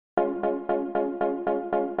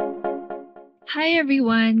Hi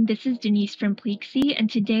everyone, this is Denise from Pleaksy, and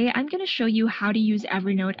today I'm going to show you how to use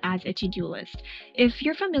Evernote as a to-do list. If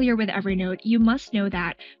you're familiar with Evernote, you must know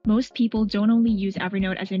that most people don't only use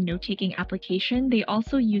Evernote as a note-taking application, they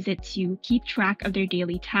also use it to keep track of their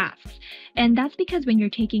daily tasks. And that's because when you're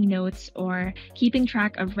taking notes or keeping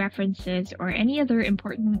track of references or any other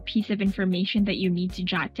important piece of information that you need to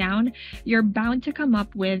jot down, you're bound to come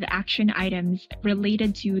up with action items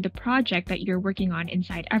related to the project that you're working on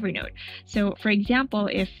inside Evernote. So, for example,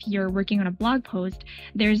 if you're working on a blog post,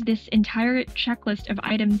 there's this entire checklist of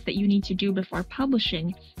items that you need to do before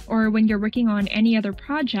publishing. Or when you're working on any other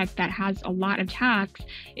project that has a lot of tasks,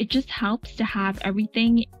 it just helps to have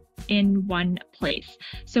everything in one place.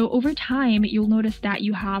 So over time, you'll notice that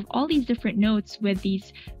you have all these different notes with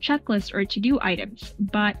these checklists or to-do items.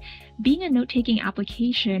 But being a note-taking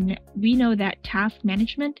application, we know that task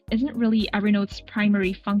management isn't really Evernote's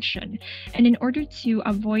primary function. And in order to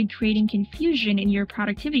avoid creating confusion in your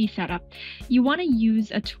productivity setup, you want to use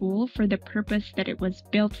a tool for the purpose that it was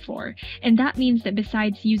built for. And that means that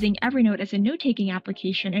besides using Evernote as a note-taking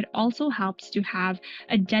application, it also helps to have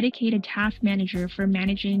a dedicated task manager for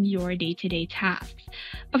managing your day-to-day tasks.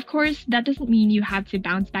 Of course, that doesn't mean you have to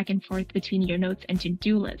bounce back and forth between your notes and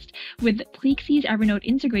to-do list. With Pleaksy's Evernote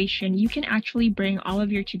integration, you can actually bring all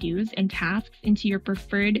of your to-dos and tasks into your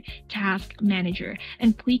preferred task manager,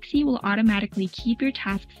 and Pleaksy will automatically keep your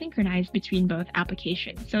tasks synchronized between both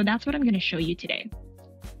applications. So that's what I'm going to show you today.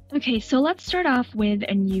 Okay, so let's start off with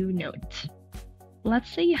a new note. Let's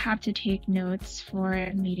say you have to take notes for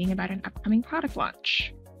a meeting about an upcoming product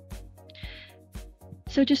launch.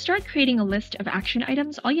 So to start creating a list of action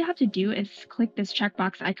items, all you have to do is click this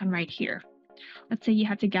checkbox icon right here. Let's say you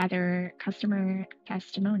have to gather customer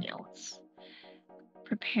testimonials,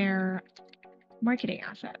 prepare marketing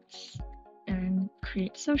assets, and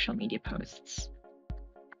create social media posts.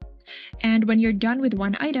 And when you're done with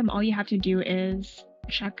one item, all you have to do is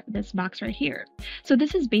check this box right here. So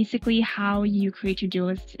this is basically how you create to-do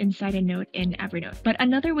lists inside a note in Evernote. But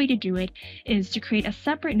another way to do it is to create a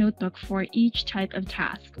separate notebook for each type of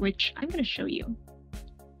task, which I'm going to show you.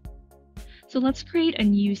 So let's create a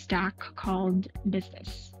new stack called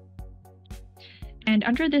business. And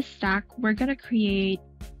under this stack, we're going to create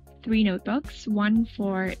 3 notebooks, one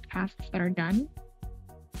for tasks that are done,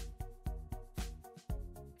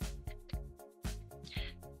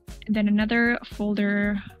 and then another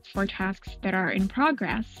folder for tasks that are in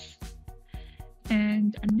progress,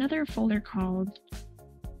 and another folder called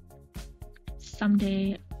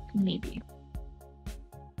someday maybe.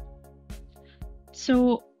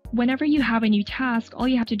 So whenever you have a new task, all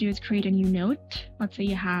you have to do is create a new note. Let's say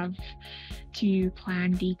you have to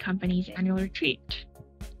plan the company's annual retreat.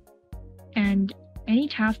 And any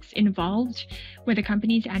tasks involved with the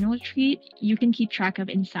company's annual retreat, you can keep track of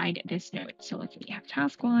inside this note. So let's say you have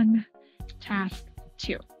task 1, task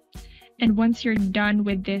 2. And once you're done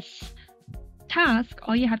with this task,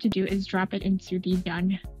 all you have to do is drop it into the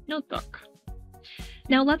done notebook.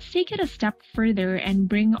 Now let's take it a step further and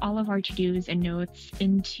bring all of our to-dos and notes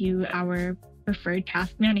into our preferred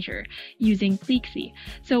task manager using Pleaksy.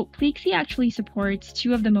 So Pleaksy actually supports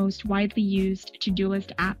 2 of the most widely used to-do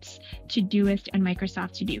list apps, Todoist and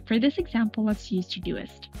Microsoft To Do. For this example, let's use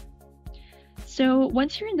Todoist. So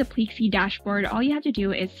once you're in the Pleaksy dashboard, all you have to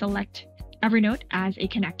do is select Evernote as a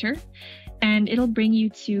connector, and it'll bring you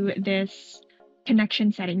to this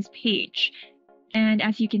connection settings page. And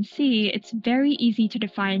as you can see, it's very easy to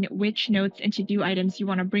define which notes and to-do items you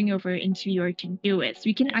want to bring over into your Todoist.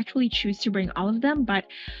 We can actually choose to bring all of them, but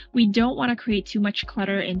we don't want to create too much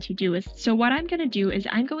clutter in Todoist. So what I'm going to do is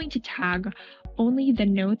I'm going to tag only the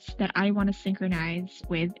notes that I want to synchronize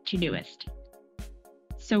with Todoist.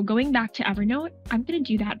 So going back to Evernote, I'm going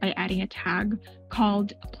to do that by adding a tag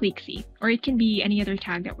called Pleaksy, or it can be any other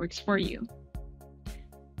tag that works for you.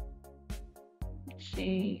 Let's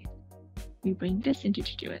say we bring this into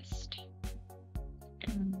Todoist,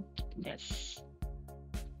 and this,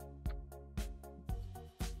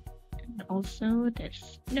 and also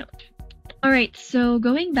this note. All right, so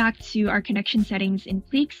going back to our connection settings in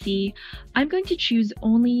Pleaksy, I'm going to choose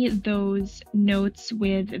only those notes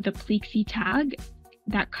with the Pleaksy tag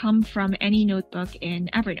that come from any notebook in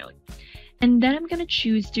Evernote. And then I'm going to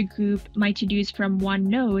choose to group my to-dos from one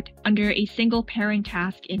note under a single parent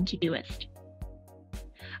task in Todoist.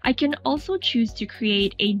 I can also choose to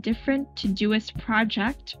create a different Todoist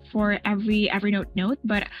project for every Evernote note,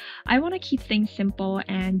 but I want to keep things simple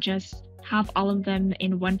and just have all of them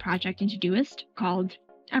in one project in Todoist called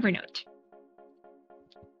Evernote.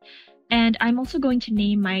 And I'm also going to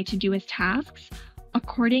name my Todoist tasks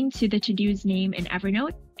according to the to-do's name in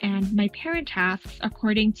Evernote, and my parent tasks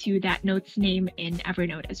according to that note's name in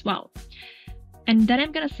Evernote as well. And then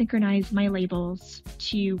I'm going to synchronize my labels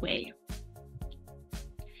two-way.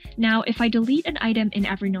 Now, if I delete an item in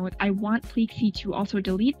Evernote, I want Pleaksy to also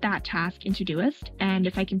delete that task in Todoist. And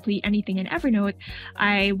if I complete anything in Evernote,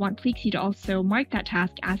 I want Pleaksy to also mark that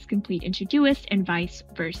task as complete in Todoist and vice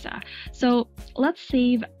versa. So let's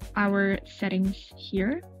save our settings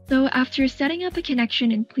here. So after setting up a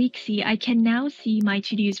connection in Pleaksy, I can now see my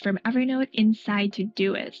to-dos from Evernote inside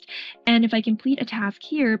Todoist. And if I complete a task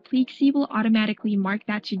here, Pleaksy will automatically mark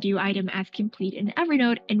that to-do item as complete in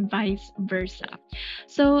Evernote and vice versa.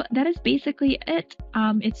 So that is basically it.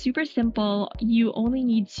 It's super simple. You only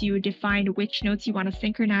need to define which notes you want to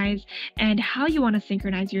synchronize and how you want to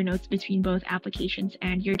synchronize your notes between both applications,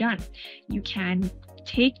 and you're done. You can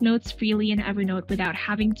take notes freely in Evernote without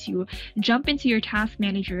having to jump into your task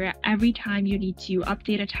manager every time you need to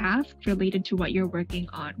update a task related to what you're working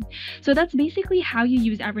on. So that's basically how you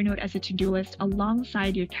use Evernote as a to-do list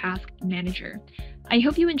alongside your task manager. I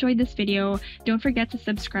hope you enjoyed this video. Don't forget to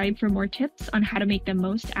subscribe for more tips on how to make the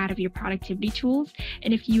most out of your productivity tools.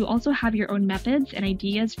 And if you also have your own methods and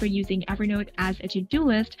ideas for using Evernote as a to-do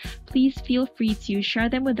list, please feel free to share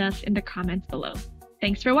them with us in the comments below.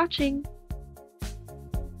 Thanks for watching!